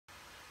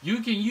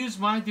You can use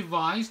my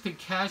device to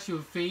catch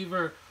your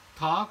favorite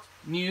talk,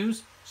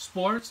 news,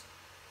 sports,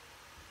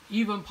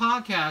 even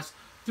podcasts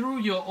through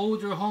your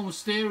older home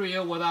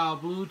stereo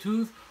without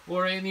Bluetooth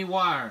or any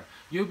wire.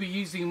 You'll be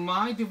using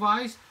my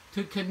device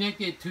to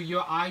connect it to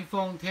your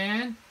iPhone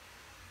 10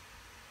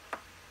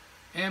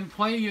 and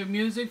play your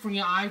music from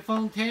your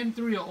iPhone 10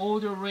 through your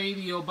older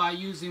radio by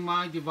using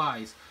my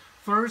device.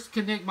 First,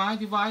 connect my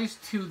device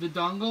to the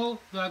dongle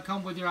that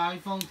comes with your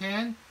iPhone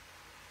 10.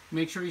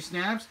 Make sure it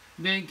snaps.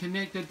 Then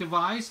connect the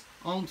device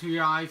onto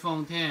your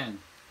iPhone 10.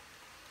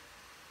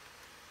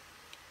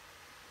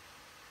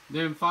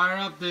 Then fire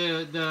up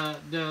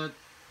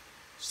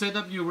set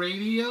up your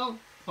radio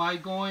by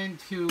going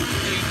to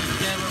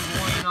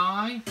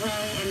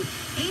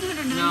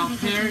 87.9. Now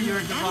pair your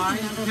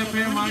device,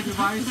 compare my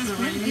device to the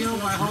radio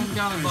by holding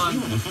down the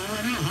button.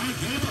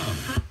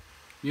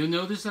 You'll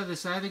notice that the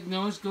static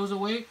noise goes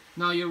away.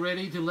 Now you're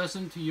ready to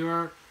listen to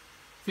your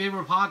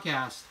favorite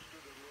podcast.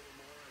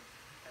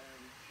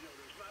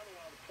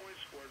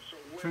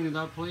 Turn it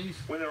up, please.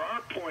 When there are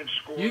points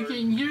scored, you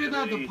can hear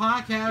that the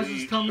podcast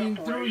is coming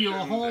through your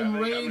home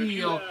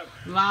radio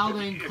loud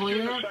and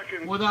clear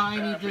without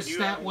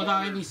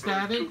any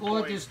static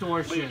or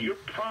distortion.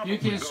 You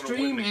can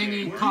stream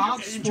any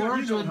talk,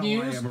 sports, or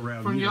news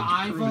from your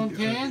iPhone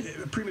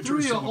 10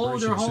 through your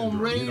older home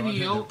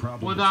radio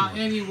without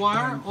any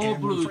wire or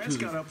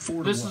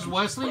Bluetooth. This is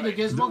Wesley, the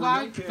Gizmo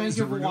Guy. Thank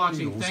you for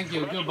watching. Thank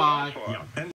you. Goodbye.